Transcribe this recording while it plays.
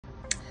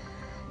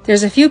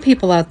There's a few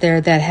people out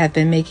there that have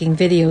been making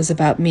videos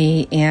about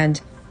me and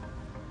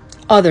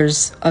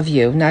others of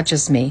you, not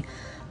just me.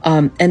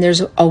 And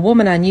there's a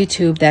woman on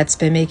YouTube that's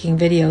been making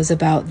videos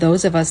about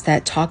those of us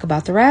that talk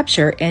about the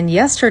rapture. And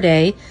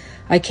yesterday,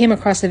 I came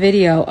across a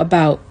video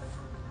about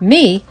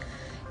me,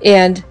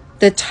 and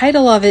the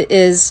title of it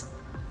is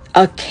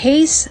A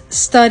Case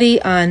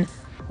Study on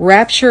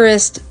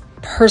Rapturist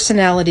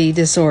Personality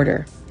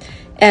Disorder.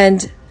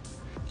 And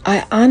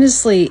I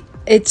honestly,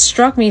 it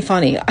struck me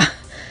funny.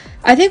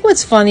 I think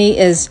what's funny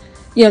is,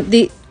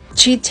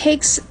 she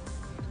takes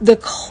the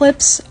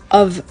clips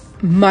of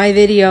my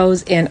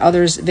videos and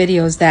others'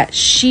 videos that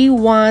she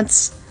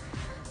wants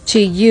to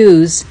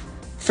use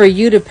for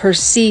you to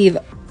perceive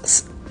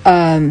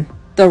the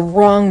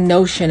wrong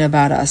notion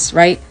about us,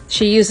 right?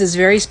 She uses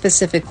very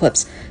specific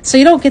clips. So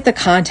you don't get the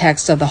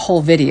context of the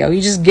whole video.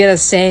 You just get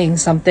us saying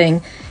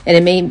something, and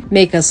it may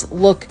make us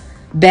look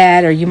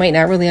bad, or you might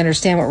not really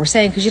understand what we're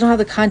saying because you don't have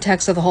the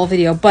context of the whole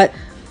video. But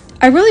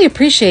I really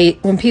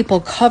appreciate when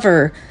people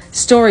cover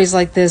stories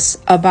like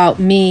this about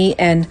me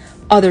and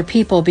other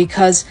people,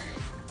 because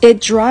it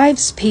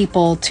drives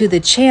people to the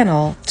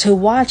channel to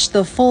watch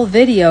the full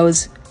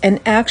videos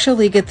and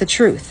actually get the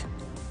truth.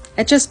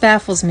 It just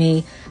baffles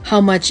me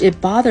how much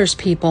it bothers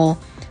people,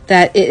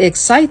 that it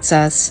excites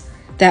us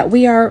that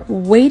we are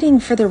waiting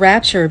for the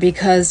rapture,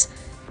 because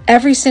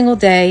every single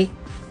day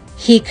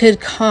he could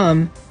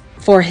come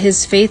for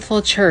his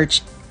faithful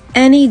church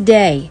any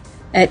day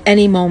at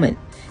any moment.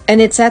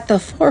 And it's at the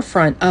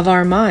forefront of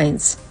our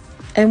minds.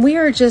 And we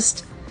are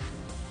just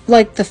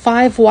like the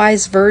 5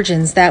 wise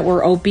virgins that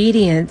were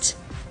obedient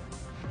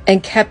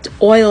and kept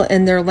oil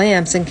in their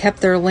lamps and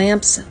kept their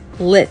lamps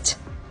lit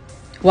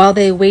while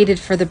they waited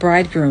for the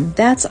bridegroom.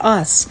 That's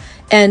us.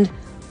 And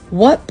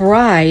what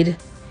bride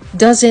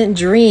doesn't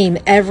dream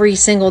every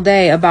single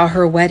day about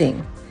her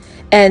wedding?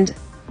 And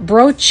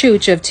Bro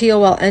Chooch of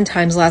TOL End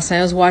Times, last night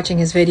I was watching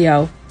his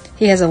video.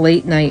 He has a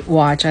late night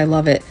watch. I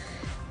love it.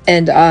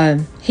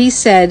 And he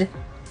said,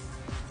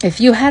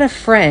 if you had a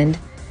friend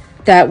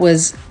that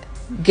was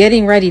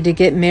getting ready to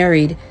get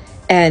married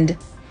and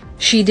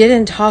she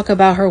didn't talk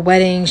about her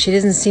wedding, she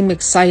doesn't seem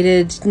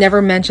excited,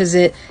 never mentions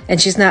it,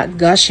 and she's not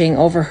gushing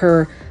over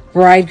her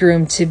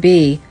bridegroom to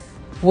be,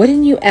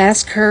 wouldn't you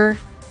ask her,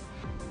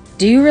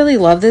 do you really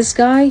love this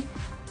guy?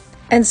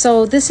 And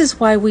so this is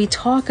why we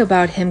talk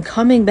about him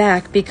coming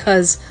back,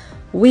 because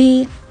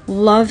we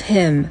love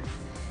him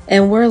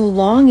and we're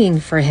longing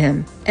for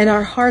him, and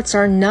our hearts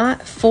are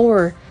not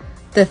for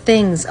the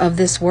things of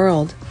this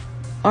world.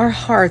 Our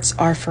hearts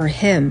are for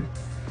him.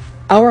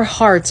 Our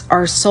hearts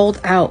are sold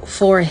out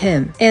for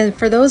him. And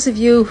for those of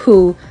you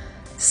who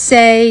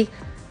say,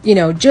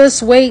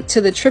 just wait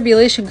till the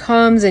tribulation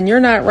comes and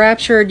you're not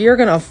raptured, you're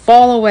going to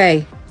fall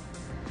away.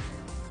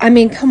 I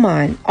mean, come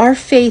on. Our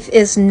faith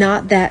is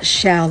not that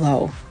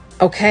shallow,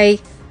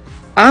 okay?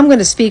 I'm going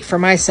to speak for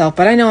myself,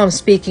 but I know I'm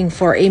speaking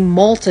for a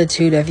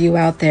multitude of you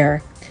out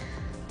there.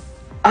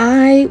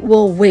 I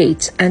will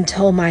wait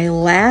until my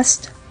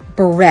last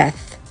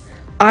breath.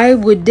 I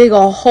would dig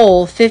a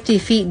hole 50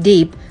 feet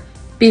deep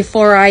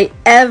before I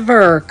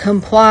ever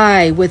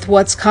comply with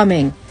what's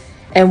coming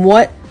and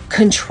what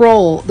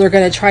control they're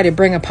going to try to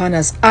bring upon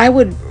us. I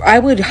would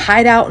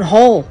hide out in a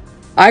hole.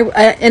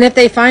 And if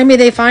they find me,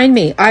 they find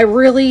me. I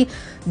really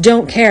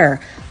don't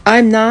care.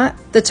 I'm not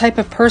the type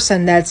of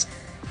person that's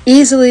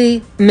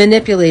easily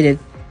manipulated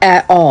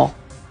at all.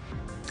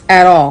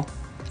 At all.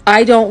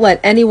 I don't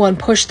let anyone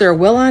push their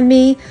will on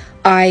me.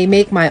 I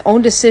make my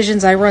own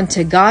decisions. I run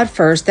to God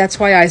first. That's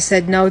why I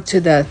said no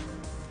to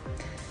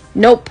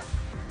nope.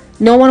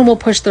 No one will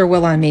push their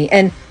will on me.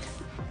 And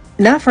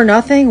not for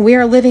nothing, we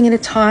are living in a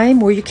time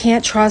where you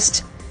can't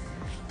trust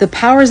the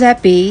powers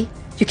that be.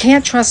 You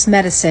can't trust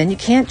medicine. You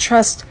can't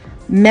trust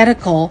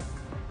medical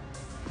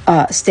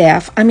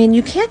staff. I mean,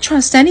 you can't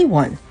trust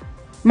anyone.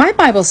 My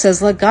Bible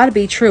says, let God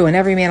be true and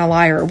every man a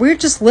liar. We're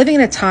just living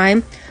in a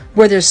time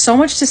where there's so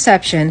much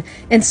deception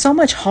and so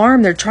much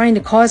harm they're trying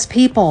to cause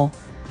people.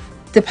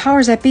 The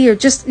powers that be are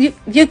just,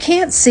 you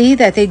can't see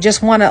that they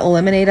just want to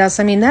eliminate us.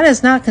 I mean, that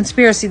is not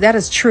conspiracy. That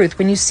is truth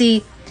when you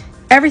see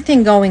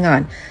everything going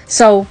on.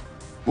 So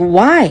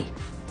why?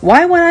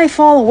 Why would I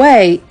fall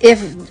away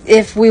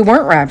if we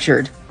weren't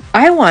raptured?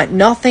 I want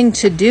nothing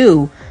to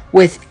do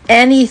with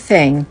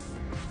anything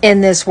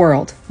in this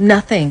world.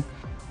 Nothing.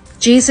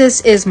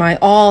 Jesus is my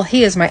all.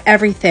 He is my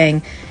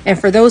everything. And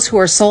for those who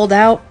are sold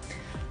out,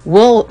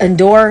 we'll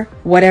endure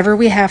whatever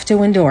we have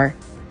to endure.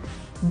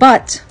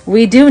 But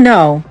we do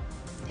know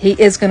he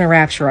is going to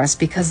rapture us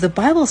because the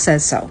Bible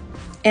says so.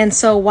 And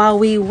so while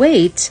we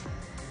wait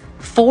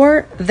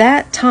for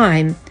that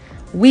time,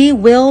 we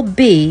will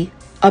be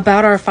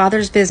about our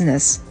Father's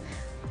business,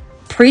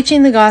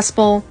 preaching the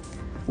gospel,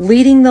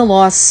 leading the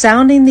lost,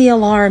 sounding the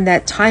alarm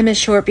that time is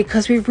short,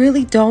 because we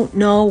really don't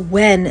know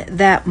when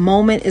that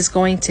moment is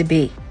going to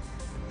be.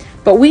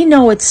 But we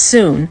know it's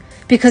soon,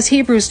 because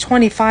Hebrews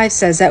 25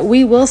 says that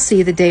we will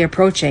see the day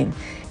approaching.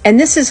 And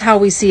this is how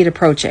we see it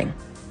approaching.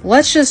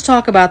 Let's just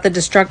talk about the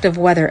destructive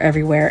weather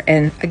everywhere.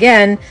 And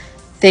again,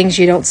 things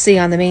you don't see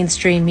on the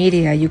mainstream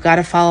media. You got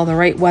to follow the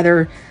right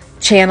weather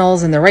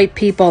channels and the right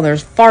people.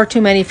 There's far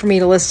too many for me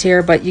to list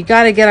here, but you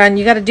got to get on.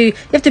 You have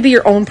to be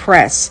your own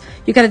press.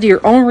 You got to do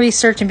your own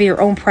research and be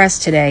your own press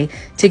today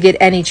to get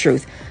any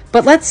truth.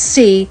 But let's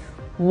see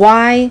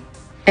why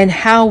and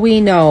how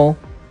we know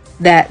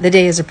that the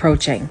day is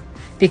approaching.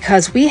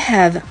 Because we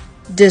have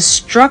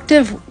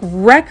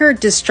record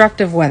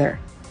destructive weather,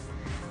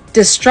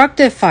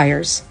 destructive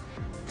fires,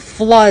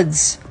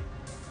 floods,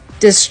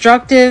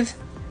 destructive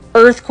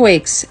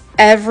earthquakes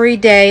every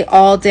day,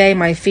 all day.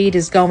 My feed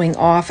is going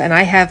off and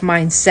I have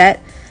mine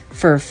set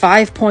for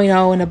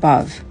 5.0 and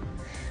above.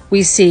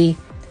 We see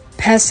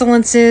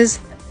pestilences,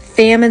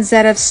 famines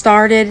that have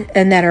started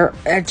and that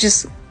are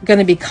just going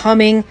to be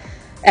coming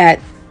at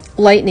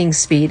lightning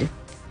speed.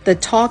 The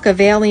talk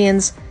of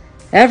aliens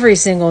every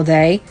single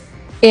day,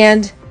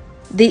 and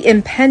the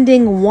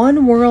impending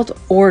one world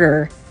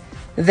order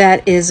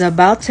that is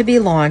about to be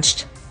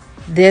launched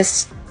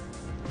this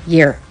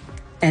year.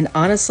 And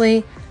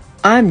honestly,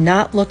 I'm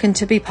not looking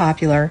to be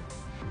popular.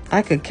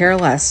 I could care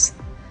less.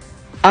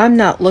 I'm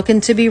not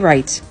looking to be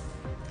right.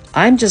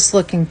 I'm just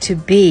looking to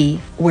be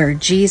where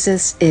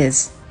Jesus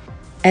is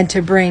and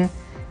to bring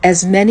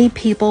as many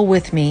people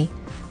with me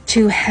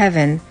to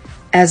heaven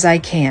as I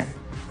can.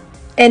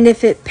 And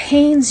if it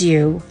pains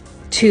you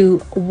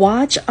to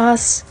watch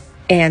us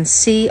and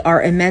see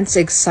our immense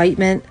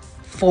excitement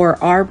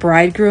for our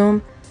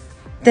bridegroom,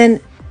 then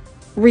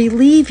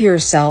relieve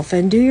yourself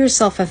and do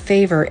yourself a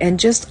favor and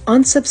just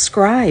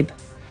unsubscribe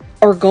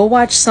or go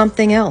watch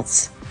something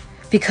else.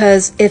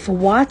 Because if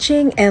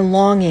watching and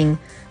longing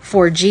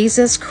for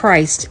Jesus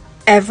Christ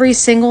every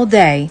single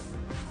day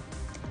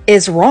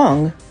is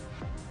wrong,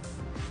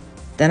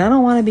 then I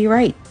don't want to be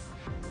right.